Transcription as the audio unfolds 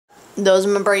Those are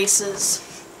my braces.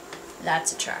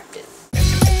 That's attractive.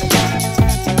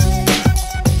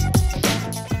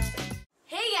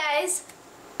 Hey guys!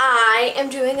 I am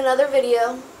doing another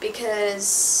video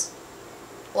because,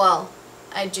 well,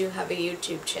 I do have a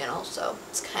YouTube channel, so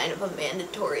it's kind of a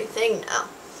mandatory thing now.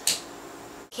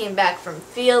 Came back from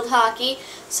field hockey,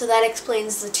 so that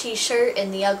explains the t-shirt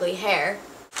and the ugly hair.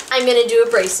 I'm gonna do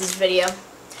a braces video.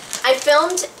 I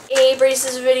filmed a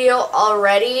braces video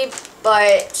already,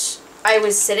 but I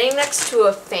was sitting next to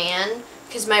a fan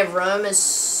because my room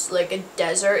is like a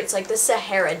desert. It's like the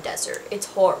Sahara Desert. It's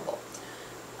horrible.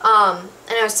 And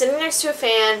I was sitting next to a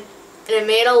fan, and it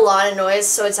made a lot of noise,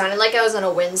 so it sounded like I was in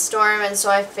a windstorm, and so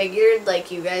I figured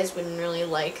like you guys wouldn't really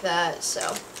like that,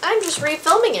 so I'm just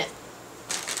refilming it.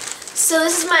 So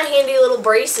this is my handy little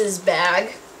braces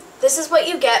bag. This is what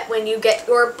you get when you get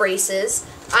your braces.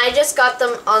 I just got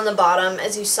them on the bottom,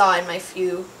 as you saw in my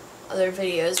few other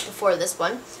videos before this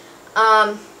one.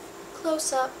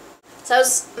 Close up. So that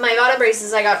was my bottom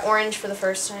braces. I got orange for the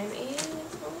first time. Ew, it's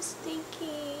so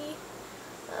stinky.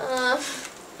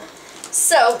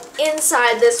 So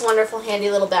inside this wonderful handy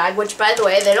little bag, which by the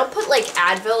way, they don't put like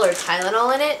Advil or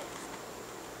Tylenol in it.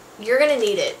 You're gonna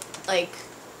need it, like,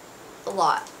 a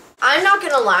lot. I'm not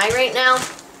gonna lie right now.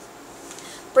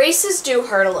 Braces do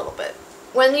hurt a little bit.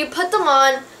 When you put them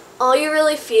on, all you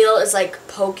really feel is like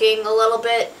poking a little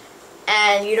bit,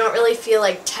 and you don't really feel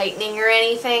like tightening or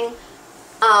anything.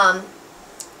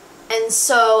 And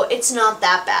so it's not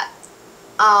that bad.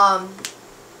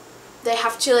 They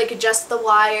have to like adjust the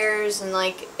wires, and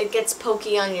like it gets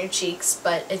pokey on your cheeks,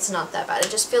 but it's not that bad.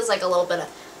 It just feels like a little bit of,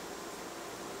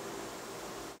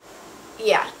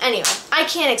 yeah, anyway, I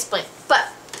can't explain, but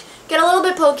get a little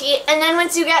bit pokey, and then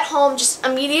once you get home, just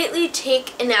immediately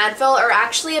take an Advil, or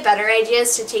actually a better idea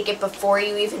is to take it before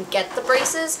you even get the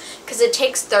braces, because it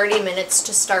takes 30 minutes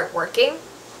to start working.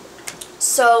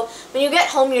 So when you get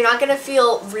home, you're not going to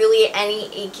feel really any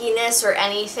achiness or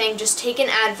anything. Just take an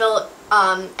Advil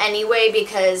anyway,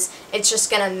 because it's just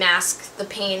going to mask the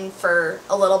pain for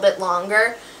a little bit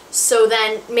longer. So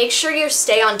then make sure you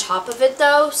stay on top of it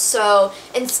though, so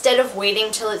instead of waiting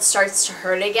till it starts to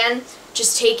hurt again,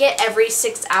 just take it every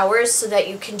 6 hours so that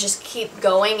you can just keep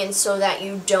going, and so that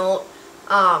you don't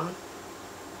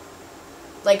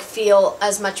like feel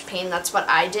as much pain. That's what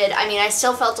I did. I mean, I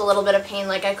still felt a little bit of pain,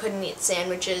 like I couldn't eat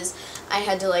sandwiches. I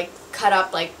had to like cut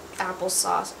up like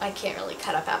applesauce. I can't really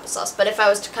cut up applesauce, but if I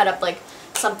was to cut up like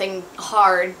something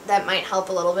hard, that might help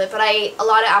a little bit. But I ate a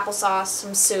lot of applesauce,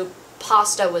 some soup,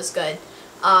 pasta was good.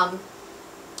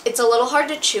 It's a little hard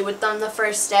to chew with them the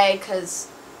first day because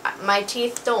my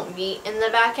teeth don't meet in the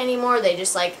back anymore. They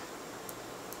just like,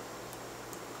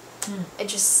 it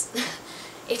just,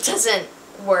 it doesn't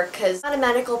work because I'm not a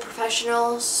medical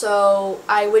professional, so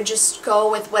I would just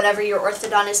go with whatever your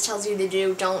orthodontist tells you to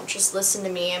do. Don't just listen to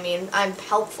me. I mean, I'm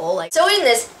helpful. Like, so in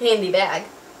this handy bag,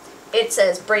 it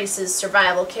says braces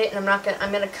survival kit, and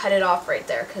I'm gonna cut it off right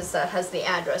there because that has the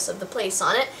address of the place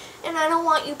on it, and I don't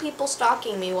want you people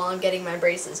stalking me while I'm getting my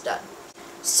braces done.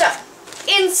 So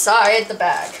inside the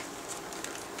bag,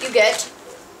 you get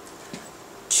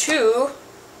 2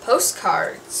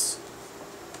 postcards.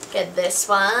 Get this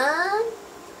one,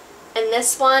 and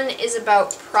this one is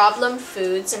about problem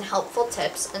foods and helpful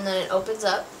tips, and then it opens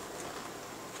up.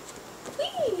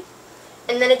 Whee!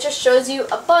 And then it just shows you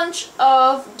a bunch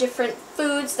of different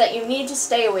foods that you need to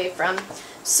stay away from.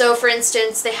 So for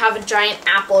instance, they have a giant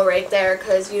apple right there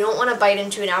because you don't want to bite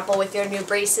into an apple with your new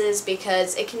braces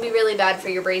because it can be really bad for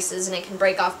your braces and it can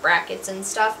break off brackets and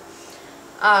stuff.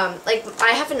 Like I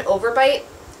have an overbite,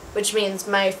 which means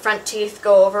my front teeth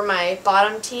go over my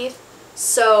bottom teeth.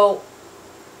 So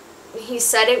he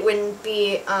said it wouldn't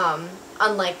be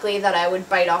unlikely that I would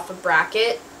bite off a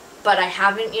bracket, but I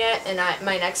haven't yet, and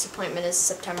my next appointment is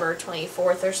September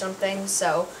 24th or something,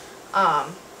 so I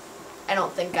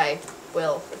don't think I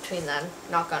will between then,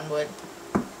 knock on wood.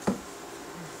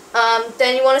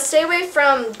 Then you want to stay away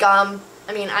from gum.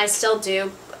 I mean, I still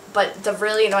do, but the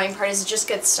really annoying part is it just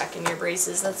gets stuck in your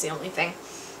braces. That's the only thing.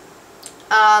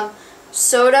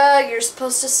 Soda, you're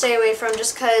supposed to stay away from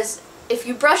just because if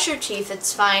you brush your teeth,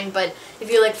 it's fine, but if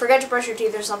you like forget to brush your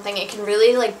teeth or something, it can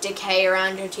really like decay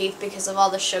around your teeth because of all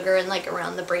the sugar and like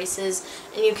around the braces,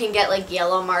 and you can get like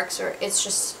yellow marks, or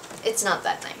it's not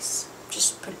that nice.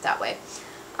 Just put it that way.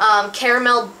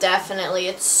 Caramel, definitely,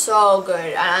 it's so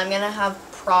good. I'm gonna have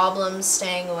problems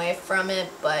staying away from it,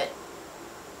 but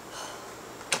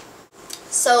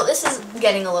so this is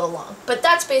getting a little long, but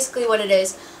that's basically what it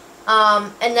is.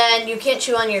 And then you can't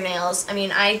chew on your nails. I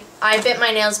mean, I bit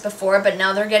my nails before, but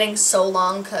now they're getting so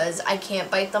long because I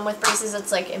can't bite them with braces.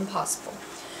 It's like impossible.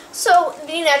 So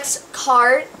the next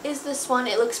card is this one.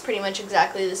 It looks pretty much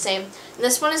exactly the same. And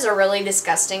this one is a really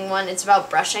disgusting one. It's about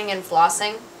brushing and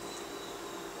flossing.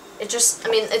 It just,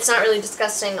 I mean, it's not really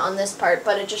disgusting on this part,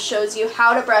 but it just shows you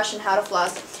how to brush and how to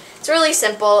floss. It's really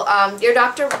simple. Your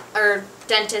doctor or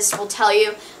dentist will tell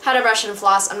you how to brush and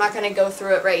floss. I'm not going to go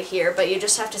through it right here, but you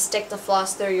just have to stick the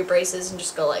floss through your braces and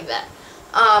just go like that.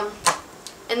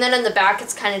 And then in the back,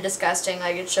 it's kind of disgusting.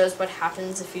 Like, it shows what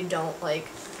happens if you don't, like...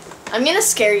 I'm going to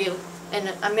scare you,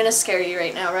 and I'm going to scare you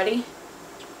right now. Ready?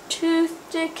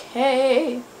 Tooth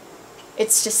decay.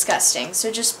 It's disgusting,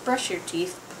 so just brush your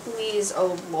teeth. Please,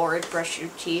 oh Lord, brush your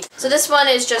teeth. So this one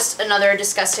is just another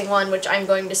disgusting one, which I'm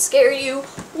going to scare you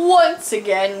once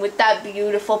again with that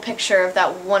beautiful picture of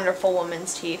that wonderful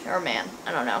woman's teeth. Or man,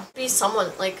 I don't know. Be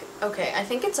someone, like, okay, I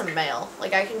think it's a male.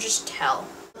 Like, I can just tell.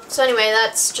 So anyway,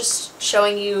 that's just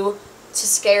showing you to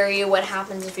scare you what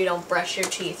happens if you don't brush your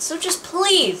teeth. So just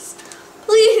please,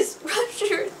 please brush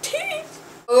your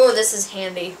teeth. Oh, this is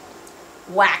handy.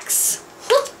 Wax.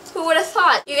 Who would have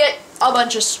thought? You get a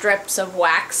bunch of strips of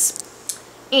wax,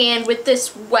 and with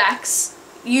this wax,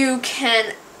 you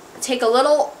can take a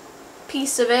little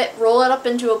piece of it, roll it up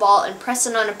into a ball, and press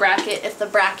it on a bracket if the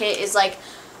bracket is like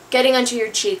getting onto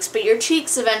your cheeks. But your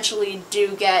cheeks eventually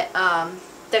do get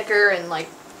thicker and like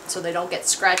so they don't get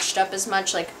scratched up as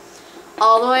much. Like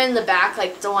all the way in the back,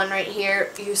 like the one right here,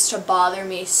 used to bother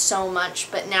me so much,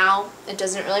 but now it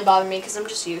doesn't really bother me because I'm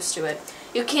just used to it.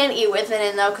 You can't eat with it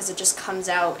in though because it just comes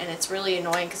out and it's really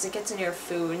annoying because it gets in your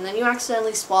food and then you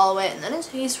accidentally swallow it and then it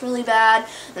tastes really bad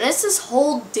and it's this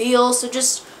whole deal, so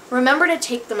just remember to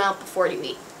take them out before you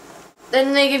eat.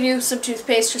 Then they give you some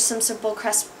toothpaste, just some simple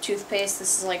Crest toothpaste.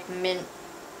 This is like mint.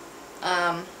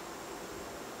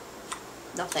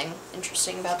 Nothing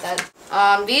interesting about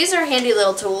that. These are handy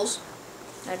little tools.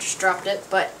 I just dropped it,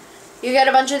 but you get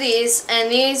a bunch of these,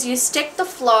 and these you stick the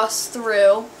floss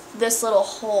through this little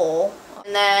hole,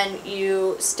 and then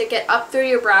you stick it up through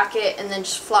your bracket and then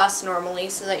just floss normally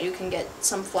so that you can get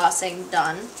some flossing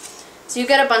done. So you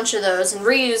get a bunch of those and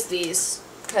reuse these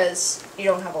because you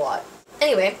don't have a lot.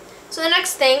 Anyway, so the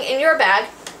next thing in your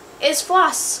bag is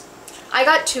floss. I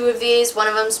got 2 of these. One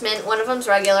of them's mint, one of them's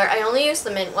regular. I only use the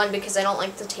mint one because I don't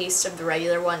like the taste of the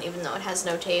regular one, even though it has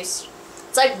no taste.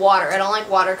 It's like water. I don't like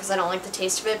water because I don't like the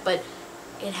taste of it, but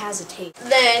it has a taste.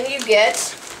 Then you get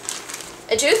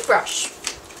a toothbrush.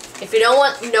 If you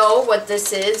don't know what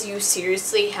this is, you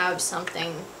seriously have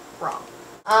something wrong.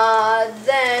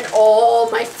 Then, oh,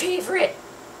 my favorite.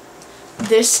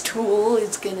 This tool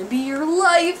is gonna be your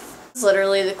life. It's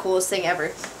literally the coolest thing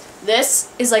ever.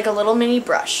 This is like a little mini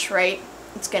brush, right?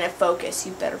 It's gonna focus.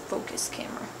 You better focus,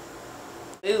 camera.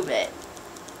 Move it.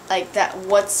 Like that,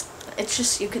 it's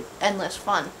just, you could, endless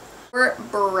fun. For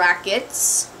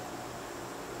brackets.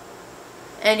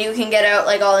 And you can get out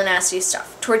like all the nasty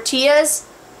stuff. Tortillas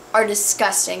are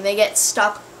disgusting. They get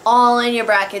stuck all in your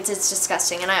brackets. It's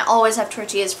disgusting. And I always have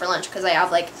tortillas for lunch because I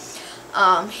have like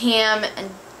ham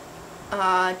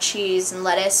and cheese and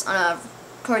lettuce on a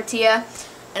tortilla.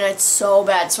 And it's so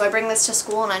bad. So I bring this to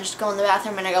school and I just go in the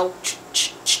bathroom and I go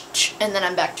and then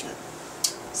I'm back to it.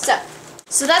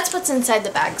 So that's what's inside the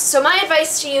bag. So my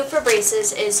advice to you for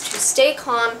braces is to stay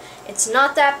calm. It's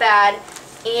not that bad.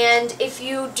 And if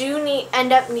you do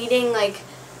end up needing like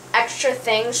extra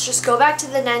things, just go back to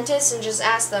the dentist and just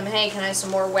ask them, hey, can I have some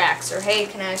more wax? Or hey,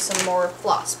 can I have some more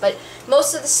floss? But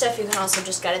most of the stuff you can also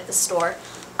just get at the store.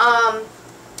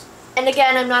 And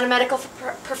again, I'm not a medical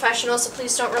professional, so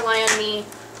please don't rely on me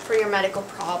for your medical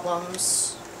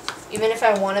problems. Even if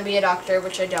I want to be a doctor,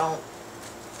 which I don't.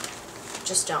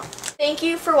 Just don't. Thank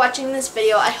you for watching this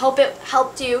video. I hope it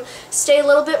helped you stay a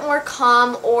little bit more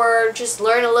calm or just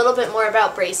learn a little bit more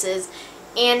about braces.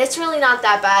 And it's really not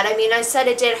that bad. I mean, I said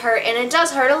it did hurt, and it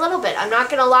does hurt a little bit. I'm not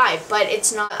gonna lie, but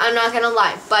it's not. I'm not gonna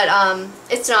lie, but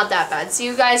it's not that bad. So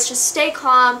you guys just stay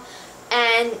calm,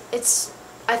 and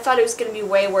I thought it was gonna be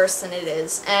way worse than it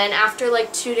is. And after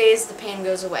like 2 days, the pain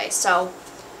goes away. So,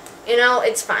 you know,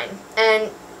 it's fine. And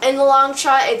in the long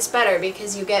shot, it's better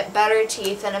because you get better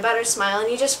teeth and a better smile,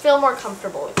 and you just feel more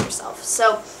comfortable with yourself.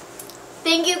 So,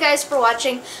 thank you guys for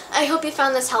watching. I hope you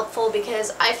found this helpful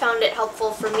because I found it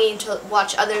helpful for me to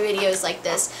watch other videos like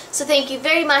this. So thank you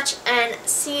very much and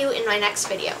see you in my next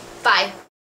video. Bye.